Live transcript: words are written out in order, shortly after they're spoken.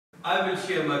I will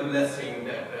share my blessing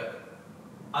that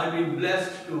I've been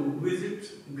blessed to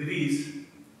visit Greece,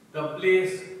 the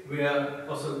place where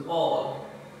Apostle Paul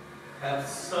has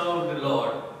served the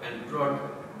Lord and brought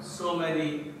so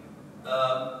many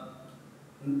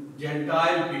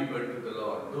Gentile people to the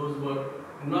Lord, those who were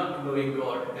not knowing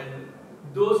God, and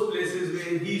those places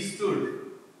where he stood,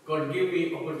 God gave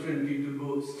me opportunity to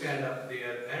go stand up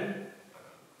there and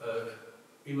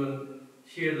even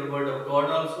share the word of God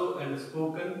also and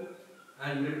spoken,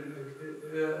 and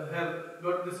have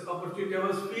got this opportunity. I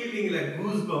was feeling like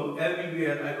goosebumps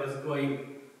everywhere I was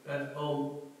going, that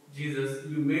oh Jesus,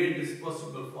 you made this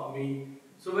possible for me.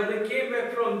 So when I came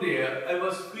back from there, I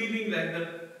was feeling like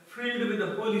that, filled with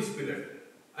the Holy Spirit.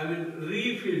 I mean,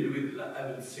 refilled with,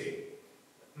 I will say,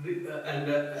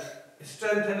 and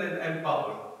strengthened and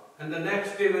empowered. And the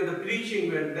next day when the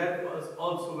preaching went, that was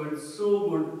also went so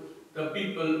good. The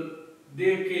people,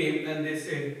 they came and they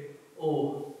said,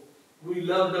 oh, we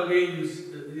love the way you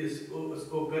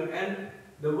spoken, and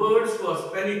the words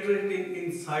was penetrating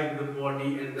inside the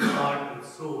body and the heart and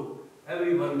soul.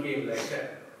 Everyone came like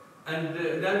that. And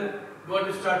then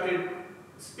God started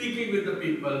speaking with the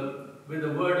people with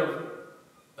the word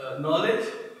of knowledge,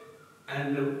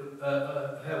 and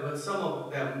have some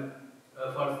of them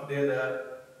for their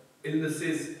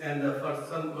illnesses and for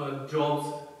some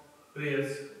jobs,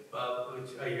 prayers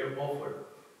which I have offered.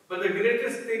 But the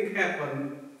greatest thing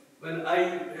happened when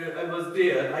I was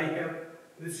there. I have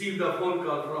received a phone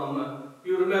call from,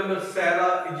 you remember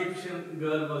Sarah, Egyptian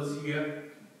girl was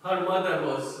here. Her mother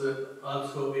was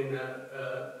also in,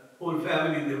 whole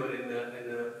family they were in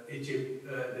Egypt,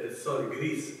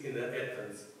 Greece, in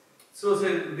Athens. So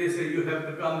they said, you have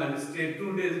to come and stay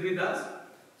 2 days with us.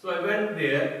 So I went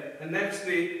there, and next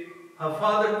day her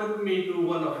father took me to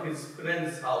one of his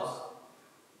friend's house,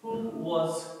 who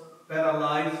was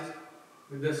paralyzed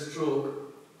with a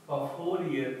stroke for 4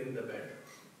 years in the bed.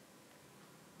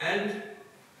 And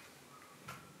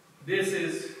this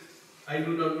is, I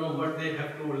do not know what they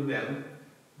have told them,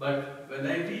 but when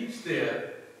I reached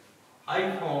there,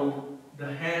 I found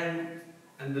the hand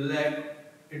and the leg,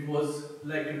 it was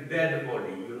like a dead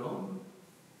body, you know.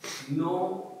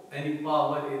 No any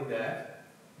power in that.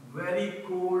 Very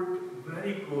cold,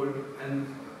 and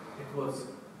it was,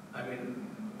 I mean,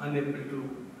 unable to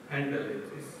handle it.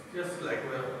 It's just like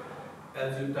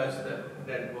as you touch the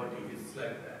dead body, it's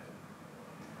like that.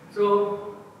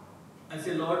 So I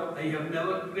say, Lord, I have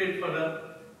never prayed for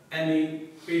any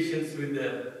patients with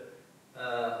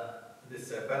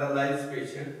this paralyzed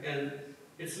patient, and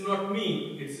it's not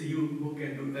me, it's you who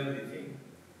can do everything.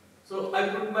 So I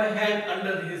put my hand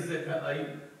under his, I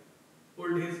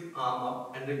pulled his arm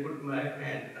up and I put my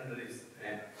hand under his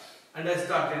hand. And I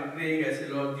started praying. I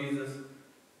said, Lord Jesus,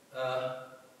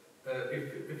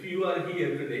 if you are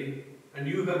here today and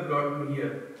you have brought me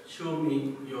here, show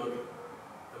me your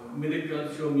miracle,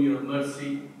 show me your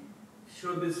mercy,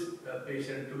 show this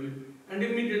patient to me. And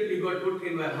immediately God put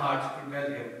in my heart to tell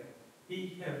him,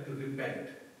 he have to repent.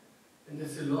 And I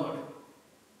said, Lord,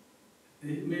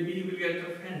 maybe he will get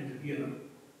offended, you know.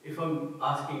 If I'm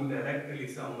asking directly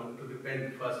someone to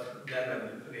repent first, then I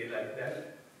will pray like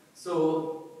that.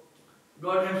 So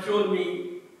God has shown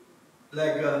me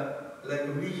like a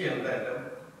vision,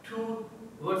 that 2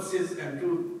 verses and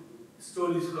 2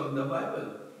 stories from the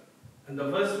Bible. And the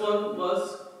first one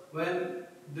was when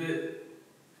the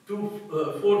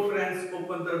 4 friends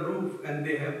opened the roof and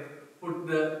they have put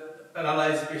the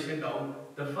paralyzed patient down.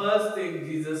 The first thing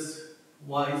Jesus'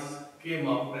 voice came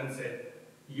up and said,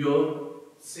 your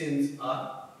sins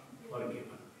are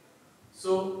forgiven.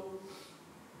 So,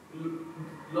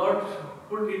 Lord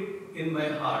put it in my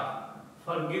heart,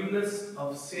 forgiveness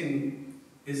of sin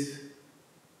is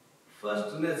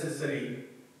first necessary,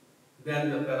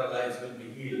 then the paralyzed will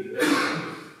be healed.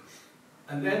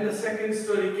 And then the second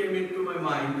story came into my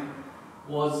mind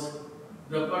was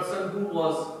the person who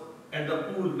was at the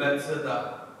pool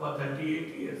Bethesda for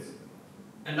 38 years.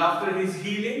 And after his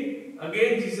healing,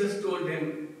 again Jesus told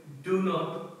him, do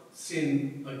not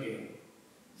sin again.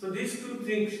 So these 2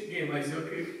 things came. I said,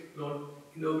 okay, Lord,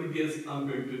 in obedience, I'm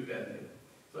going to tell him.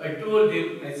 So I told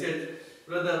him, I said,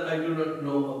 brother, I do not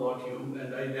know about you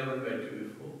and I never met you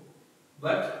before.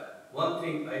 But one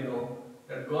thing I know,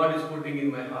 that God is putting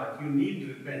in my heart, you need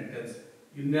repentance.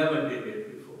 You never did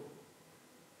it before.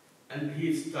 And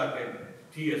he started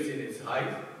tears in his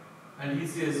eyes. And he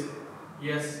says,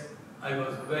 yes, I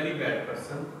was a very bad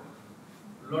person.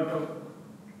 Lot of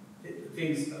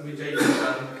things which I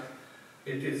have done,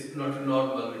 it is not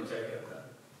normal which I have done.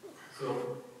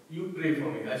 So you pray for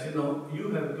me. I said, no,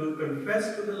 you have to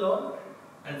confess to the Lord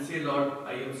and say, Lord,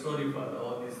 I am sorry for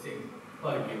all these things.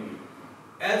 Forgive me.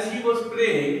 as he was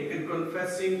praying and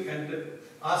confessing and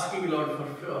asking Lord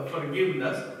for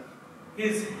forgiveness,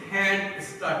 his hand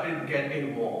started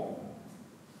getting warm.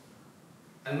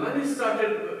 And when he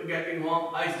started getting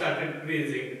warm, I started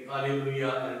praising,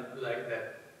 hallelujah, and like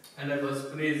that. And I was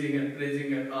praising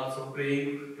and also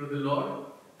praying to the Lord.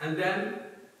 And then,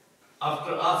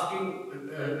 after asking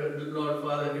the Lord,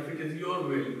 Father, if it is your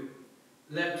will,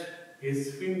 let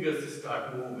his fingers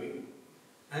start moving.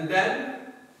 And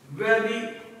then,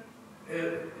 very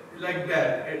like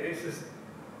that, it's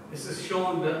just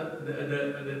shown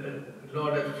the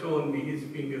Lord has shown me his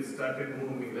fingers started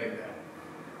moving like that.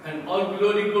 And all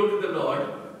glory go to the Lord.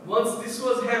 Once this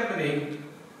was happening,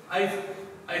 I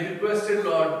requested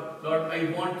Lord,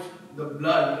 I want the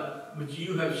blood which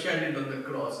you have shedded on the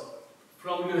cross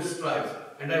from your stripes,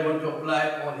 and I want to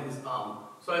apply on his arm.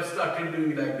 So I started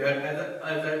doing like that.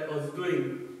 As I was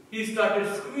doing, he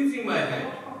started squeezing my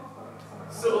hand.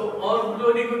 So all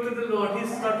glory go to the Lord. He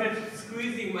started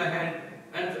squeezing my hand,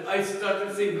 and I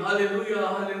started saying hallelujah,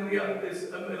 hallelujah.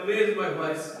 I raised my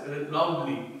voice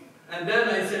loudly. And then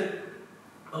I said,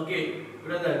 okay,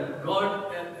 brother,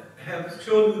 God has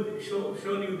shown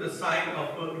you the sign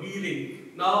of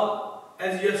healing. Now,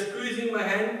 as you are squeezing my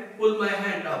hand, pull my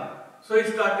hand up. So he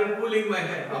started pulling my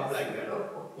hand up like that.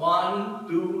 1,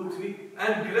 2, 3.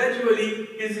 And gradually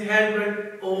his hand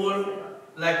went over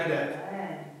like that.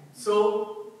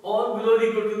 So, all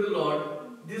glory go to the Lord.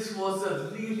 This was a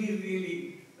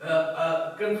really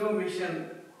confirmation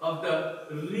of the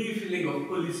refilling of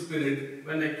Holy Spirit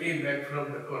when I came back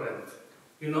from the Corinth.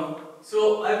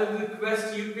 So I will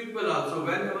request you people also,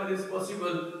 whenever is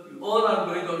possible, you all are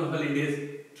going on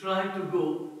holidays, try to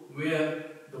go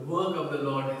where the work of the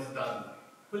Lord is done.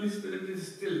 Holy Spirit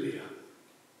is still there.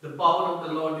 The power of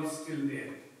the Lord is still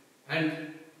there.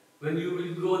 And when you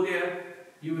will go there,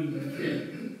 you will be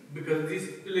filled. Because these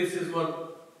places were,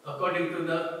 according to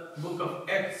the book of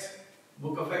Acts,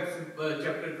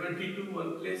 chapter 22,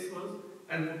 one place was,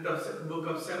 and book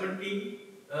of 17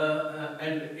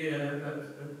 and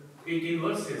 18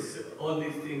 verses. All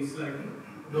these things, like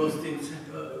those things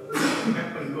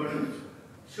happen. God has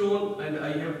shown, and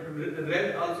I have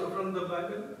read also from the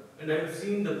Bible, and I have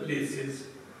seen the places,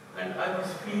 and I was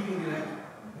feeling like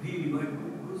really my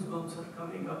goosebumps are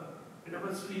coming up, and I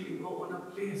was feeling on a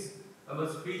place. I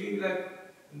was feeling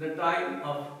like the time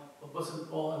of Apostle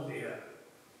Paul there.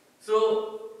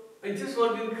 So, I just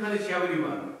want to encourage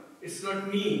everyone. It's not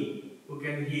me who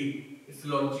can heal. It's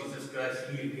Lord Jesus Christ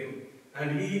healed him.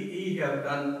 And he have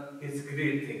done his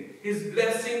great thing. His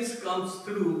blessings comes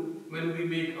through when we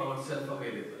make ourselves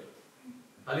available.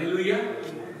 Hallelujah.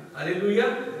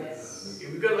 Hallelujah. Yes.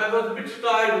 Okay, because I was a bit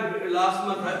tired. Last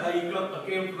month I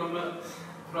came from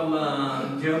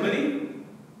Germany.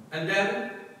 And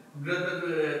then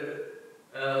Brother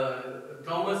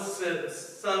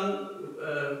Thomas' son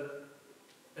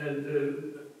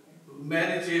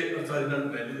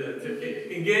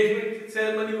engagement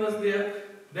ceremony was there.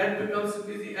 That becomes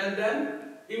busy, and then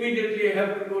immediately I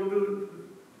have to go to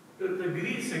the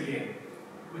Greece again,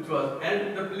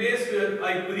 and the place where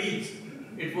I preached,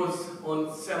 it was on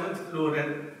 7th floor,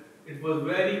 and it was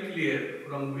very clear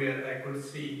from where I could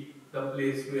see the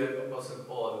place where Apostle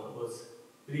Paul was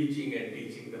preaching and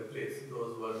teaching the place.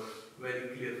 Those were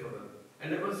very clear for them.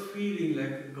 And I was feeling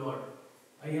like, God,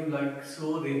 I am like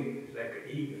soaring like an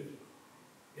eagle,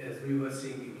 as we were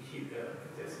singing here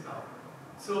just now.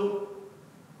 So,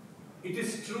 it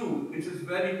is true, it is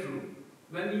very true.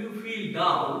 When you feel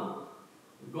down,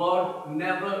 God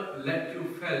never let you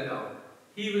fall down.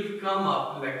 He will come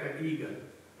up like an eagle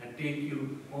and take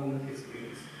you on his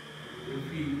wings. You will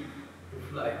feel to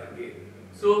fly again.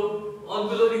 So, all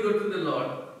glory go to the Lord.